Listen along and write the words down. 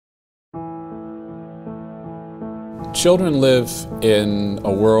Children live in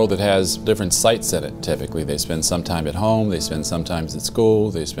a world that has different sites in it, typically. They spend some time at home, they spend some time at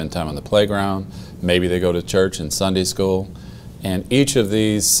school, they spend time on the playground, maybe they go to church and Sunday school. And each of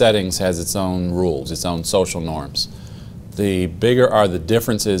these settings has its own rules, its own social norms. The bigger are the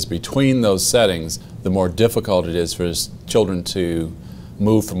differences between those settings, the more difficult it is for children to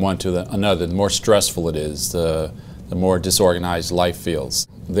move from one to another, the more stressful it is, the more disorganized life feels.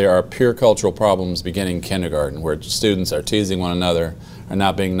 There are pure cultural problems beginning in kindergarten where students are teasing one another, are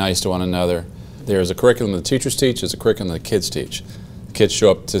not being nice to one another. There's a curriculum the teachers teach, there's a curriculum the kids teach. The kids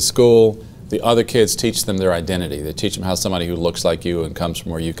show up to school, the other kids teach them their identity. They teach them how somebody who looks like you and comes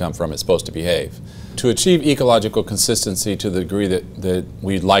from where you come from is supposed to behave. To achieve ecological consistency to the degree that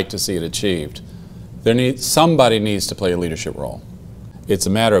we'd like to see it achieved, somebody needs to play a leadership role. It's a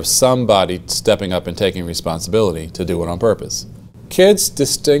matter of somebody stepping up and taking responsibility to do it on purpose. Kids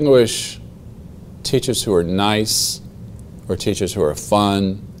distinguish teachers who are nice or teachers who are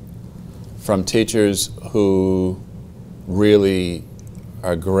fun from teachers who really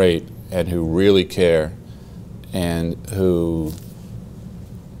are great and who really care and who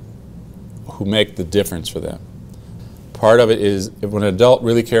make the difference for them. Part of it is if when an adult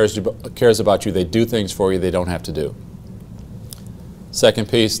really cares about you, they do things for you they don't have to do. Second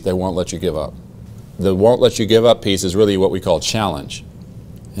piece, they won't let you give up. The won't let you give up piece is really what we call challenge.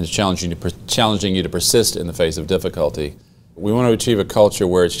 And it's challenging you to persist in the face of difficulty. We want to achieve a culture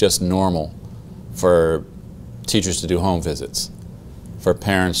where it's just normal for teachers to do home visits, for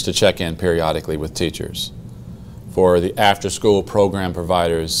parents to check in periodically with teachers, for the after-school program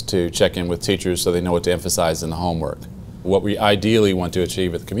providers to check in with teachers so they know what to emphasize in the homework. What we ideally want to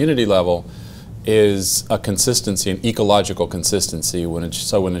achieve at the community level is a consistency, an ecological consistency.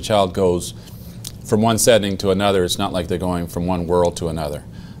 So when a child goes from one setting to another, it's not like they're going from one world to another.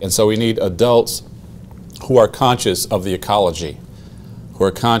 And so we need adults who are conscious of the ecology, who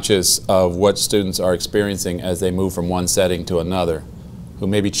are conscious of what students are experiencing as they move from one setting to another, who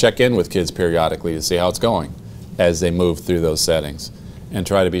maybe check in with kids periodically to see how it's going as they move through those settings, and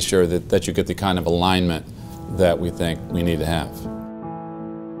try to be sure that you get the kind of alignment that we think we need to have.